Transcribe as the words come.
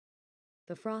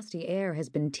The frosty air has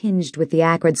been tinged with the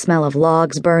acrid smell of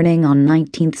logs burning on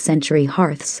 19th century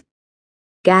hearths.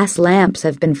 Gas lamps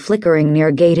have been flickering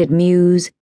near gated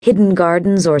mews, hidden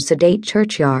gardens, or sedate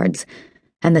churchyards,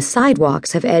 and the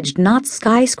sidewalks have edged not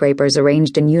skyscrapers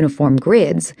arranged in uniform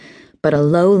grids, but a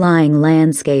low-lying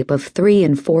landscape of 3-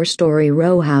 and 4-story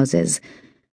row houses,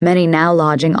 many now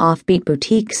lodging offbeat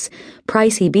boutiques,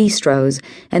 pricey bistros,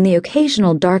 and the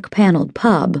occasional dark-paneled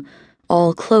pub,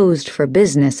 all closed for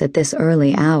business at this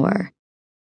early hour.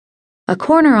 A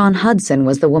corner on Hudson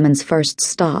was the woman's first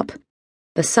stop,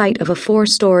 the site of a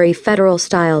 4-story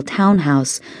federal-style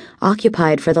townhouse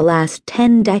occupied for the last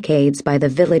 10 decades by the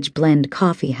Village Blend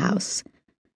Coffee House.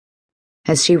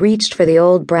 As she reached for the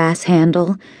old brass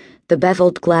handle, the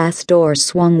beveled glass door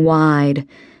swung wide,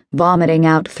 vomiting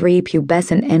out 3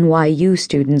 pubescent NYU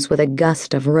students with a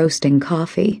gust of roasting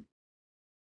coffee.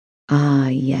 "Ah,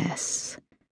 yes,"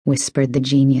 whispered the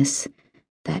genius,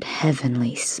 "that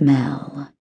heavenly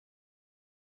smell."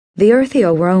 The earthy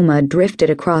aroma drifted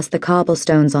across the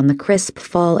cobblestones on the crisp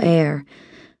fall air,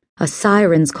 a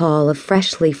siren's call of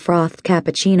freshly frothed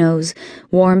cappuccinos,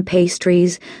 warm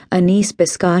pastries, anise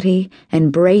biscotti,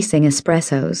 and bracing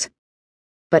espressos.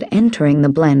 But entering the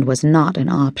blend was not an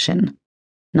option,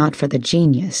 not for the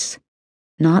genius,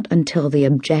 not until the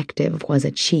objective was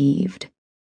achieved.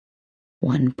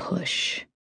 One push,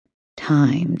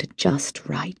 timed just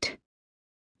right.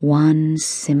 One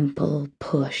simple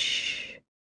push.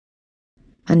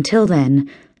 Until then,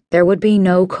 there would be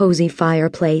no cozy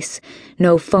fireplace,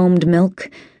 no foamed milk,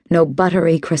 no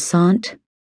buttery croissant.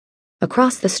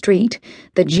 Across the street,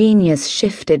 the genius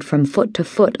shifted from foot to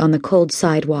foot on the cold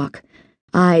sidewalk,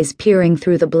 eyes peering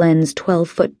through the blend's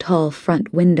 12-foot-tall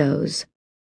front windows.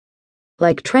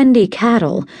 Like trendy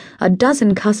cattle, a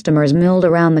dozen customers milled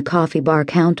around the coffee bar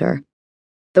counter.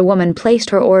 The woman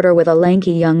placed her order with a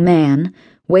lanky young man,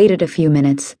 waited a few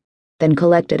minutes, then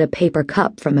collected a paper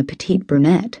cup from a petite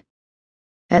brunette.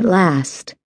 At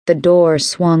last, the door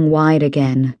swung wide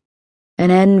again. An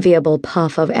enviable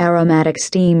puff of aromatic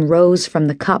steam rose from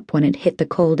the cup when it hit the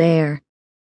cold air.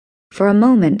 For a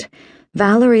moment,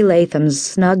 Valerie Latham's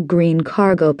snug green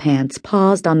cargo pants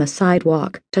paused on the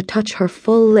sidewalk to touch her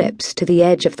full lips to the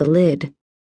edge of the lid.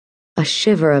 A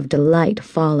shiver of delight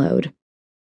followed,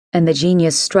 and the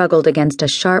genius struggled against a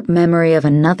sharp memory of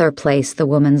another place the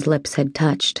woman's lips had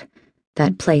touched,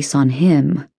 that place on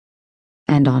him,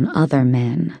 and on other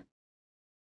men.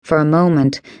 For a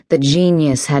moment, the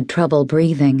genius had trouble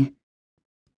breathing.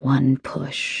 One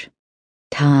push,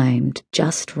 timed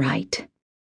just right.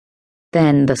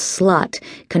 Then the slut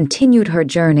continued her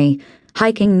journey,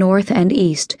 hiking north and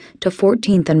east to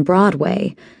 14th and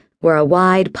Broadway, where a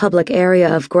wide public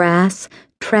area of grass,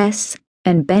 tress,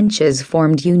 and benches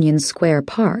formed Union Square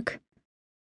Park.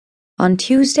 On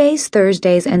Tuesdays,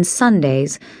 Thursdays, and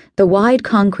Sundays, the wide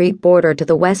concrete border to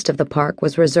the west of the park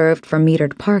was reserved for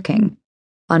metered parking.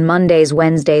 On Mondays,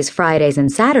 Wednesdays, Fridays,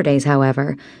 and Saturdays,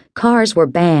 however, cars were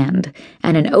banned,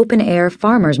 and an open-air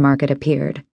farmers market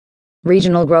appeared.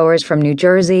 Regional growers from New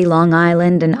Jersey, Long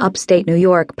Island, and upstate New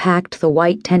York packed the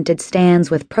white-tented stands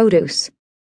with produce.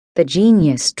 The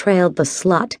genius trailed the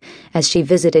slut as she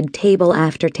visited table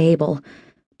after table,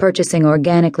 purchasing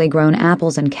organically grown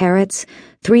apples and carrots,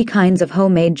 3 kinds of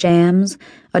homemade jams,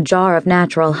 a jar of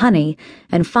natural honey,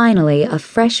 and finally a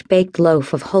fresh-baked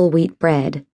loaf of whole wheat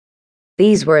bread.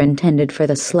 These were intended for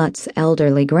the slut's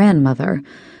elderly grandmother,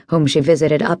 whom she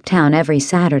visited uptown every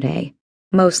Saturday,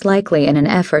 most likely in an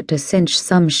effort to cinch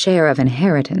some share of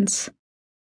inheritance.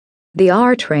 The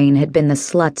R train had been the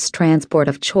slut's transport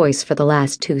of choice for the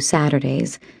last 2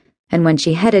 Saturdays, and when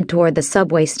she headed toward the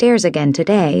subway stairs again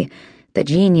today, the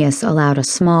genius allowed a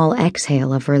small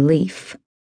exhale of relief.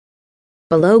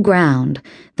 Below ground,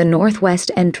 the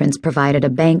northwest entrance provided a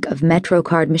bank of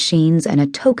MetroCard machines and a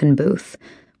token booth,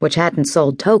 which hadn't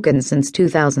sold tokens since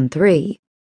 2003.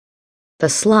 The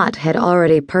slut had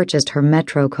already purchased her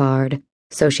MetroCard,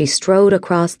 so she strode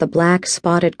across the black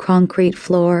spotted concrete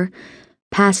floor,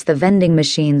 past the vending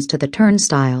machines to the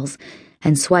turnstiles,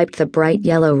 and swiped the bright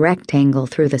yellow rectangle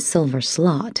through the silver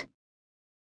slot.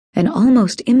 An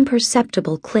almost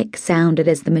imperceptible click sounded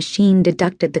as the machine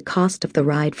deducted the cost of the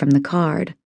ride from the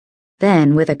card.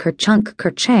 Then, with a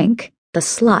kerchunk, the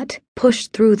slut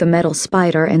pushed through the metal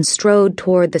spider and strode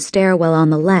toward the stairwell on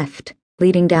the left,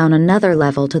 leading down another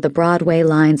level to the Broadway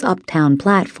line's uptown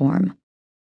platform.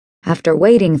 After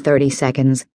waiting 30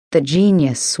 seconds, the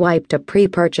genius swiped a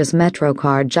pre-purchase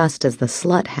MetroCard just as the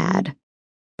slut had.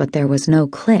 But there was no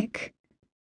click.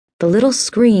 The little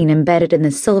screen embedded in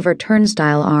the silver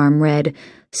turnstile arm read,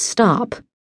 "Stop.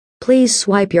 Please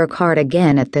swipe your card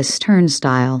again at this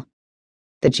turnstile."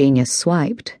 The genius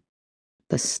swiped.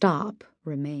 The stop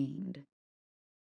remained.